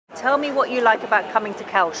Tell me what you like about coming to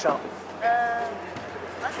Calshot.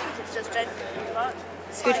 I think it's just genuinely fun.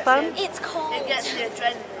 Good fun? It's cold. It gets the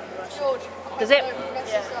adrenaline rush. Does it?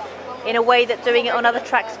 Yeah. In a way that doing it on other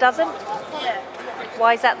tracks doesn't? Yeah.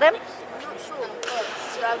 Why is that then? I'm not sure,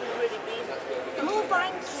 but I haven't really been. More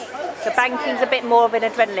banking. The banking's a bit more of an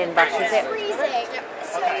adrenaline rush, is It's it? freezing,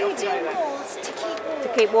 so you do more to keep warm. To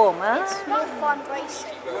keep warm, huh? It's more fun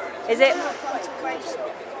racing. Is it? More fun to race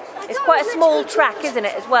on. It's quite a small track, isn't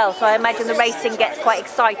it, as well? So I imagine the racing gets quite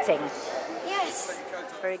exciting. Yes.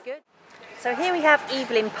 Very good. So here we have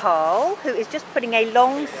Evelyn Parle, who is just putting a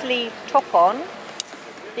long sleeve top on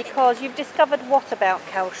because you've discovered what about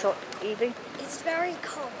Calshot, Evie? It's very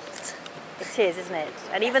cold. It is, isn't it?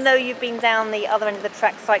 And even though you've been down the other end of the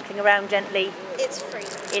track cycling around gently, It's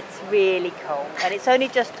freezing. it's really cold. And it's only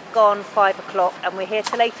just gone 5 o'clock and we're here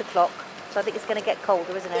till 8 o'clock. So I think it's going to get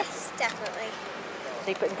colder, isn't it? Yes, definitely. So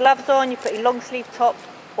you're putting gloves on, you're putting long sleeve tops,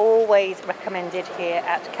 always recommended here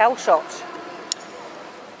at Calshot.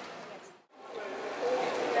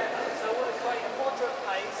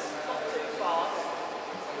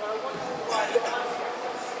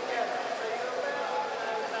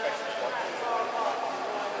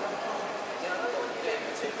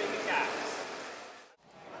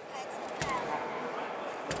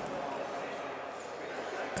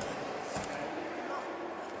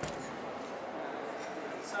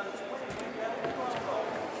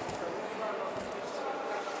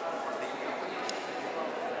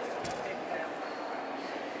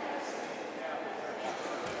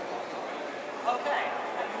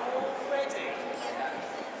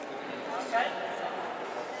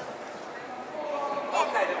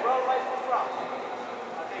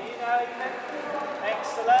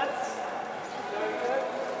 Excellent. Very good.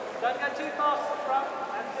 Don't go too fast at the front.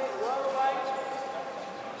 That's it. Roll away.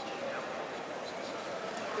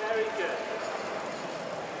 Very good.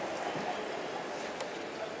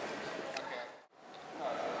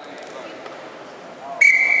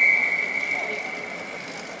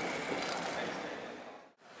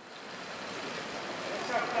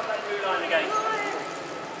 Let's have that blue line again.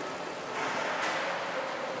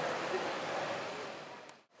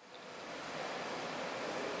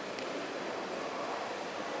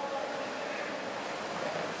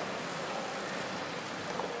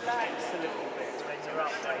 Relax a little bit when you're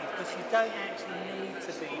up there because you don't actually need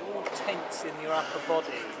to be all tense in your upper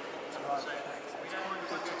body to ride the track. So it's quite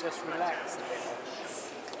good to just relax a bit.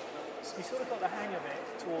 You sort of got the hang of it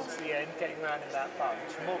towards the end, getting around in that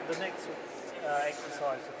bunch. The next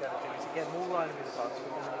exercise we're going to do is again more riding with the bunch.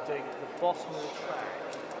 We're going to be doing it at the bottom of the track.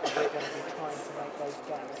 And we're going to be trying to make those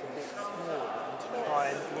gaps a bit smaller and to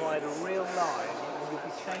try and ride a real line. And you'll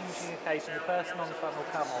be changing occasionally. The person on the front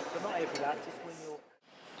will come off, but not every lap, just when you're.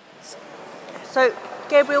 So,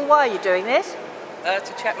 Gabriel, why are you doing this?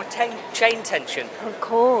 To check my chain tension. Of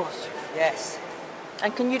course. Yes.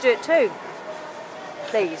 And can you do it too?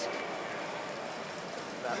 Please.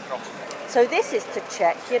 So this is to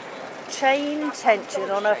check your chain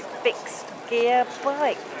tension on a fixed gear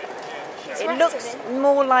bike. It looks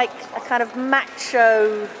more like a kind of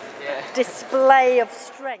macho display of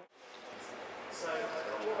strength. So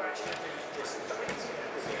what we're actually doing is just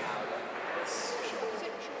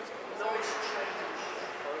nice change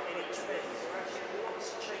in each bend. We're actually wants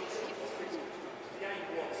to change the aim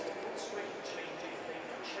was to concentrate on changing things,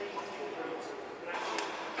 changing routes, and actually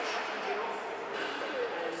checking it off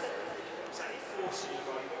and exactly forcing you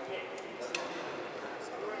right in. So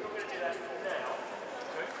we're not going to do that for now.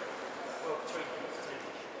 Well, between the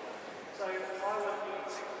So I want you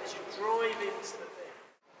to drive into the bend.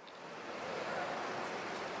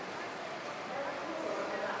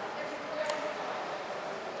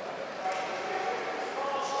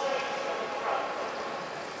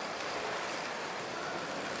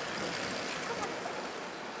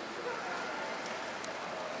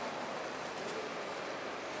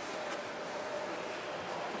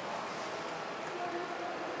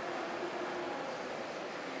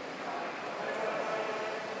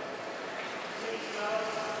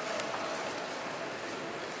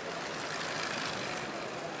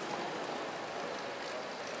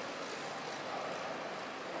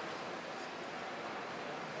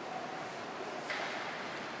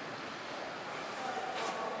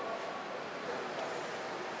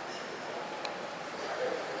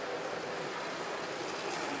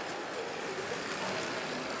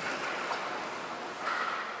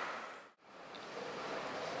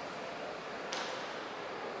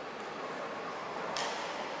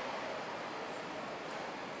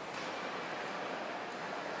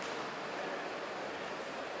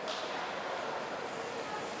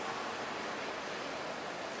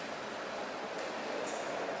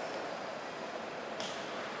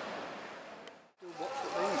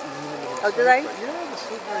 Oh, do they? Yeah, they're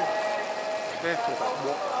still very careful about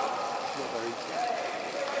what they're eating.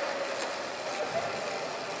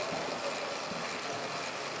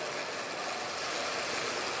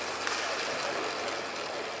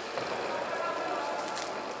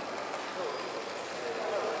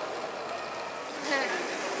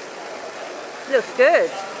 Looks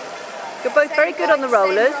good. You're both very good on the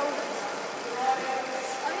rollers. Oh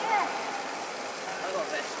yeah.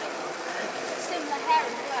 Similar hair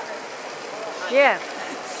as well. Yeah.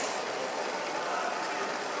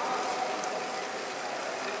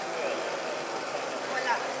 Like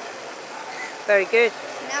that. Very good.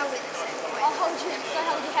 Now we're the same. I'll hold you. Should I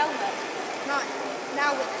hold your helmet? No.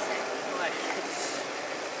 Now we're the same.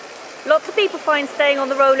 Lots of people find staying on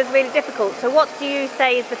the rollers really difficult. So what do you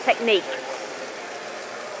say is the technique?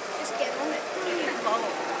 Just get on it.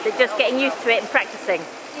 They're just getting used to it and practicing.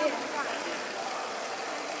 Yeah.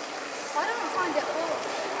 I don't find it hard.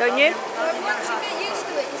 Don't you? But once you get used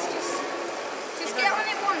to it, it's just get on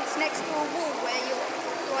it once next to a wall where your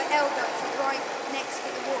elbows are right next to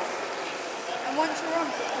the wall. And once you're on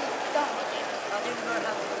it, you're done.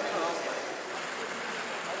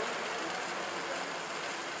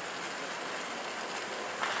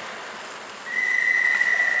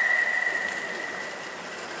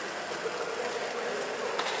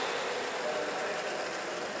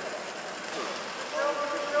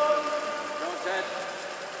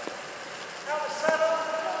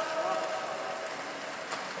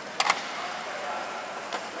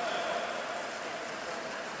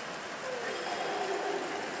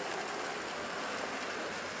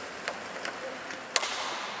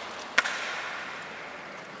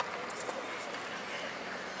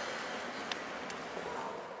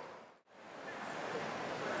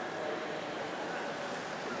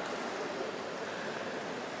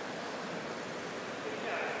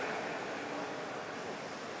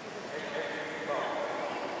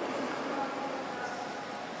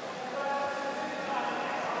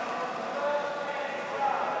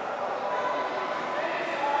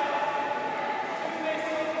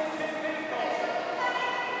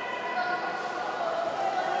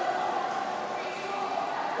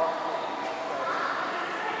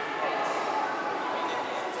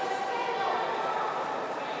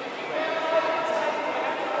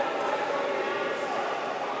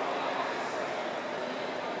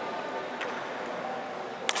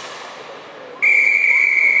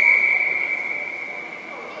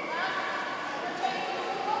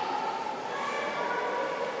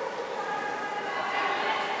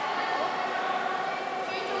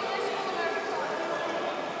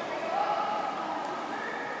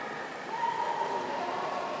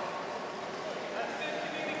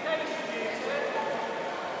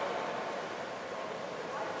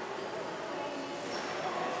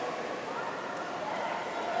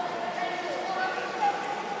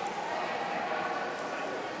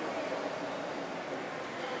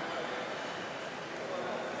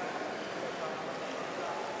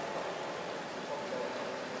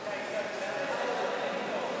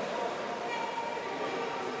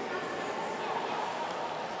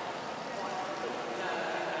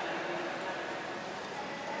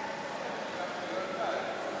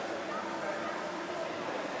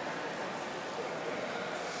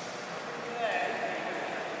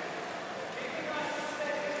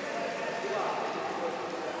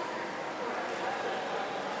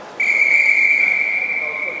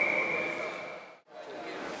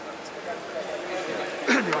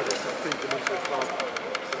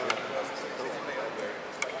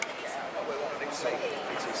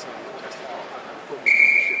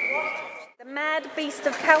 The mad beast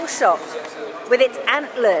of Calshot with its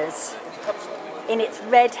antlers in its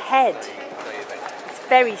red head. It's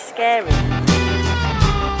very scary.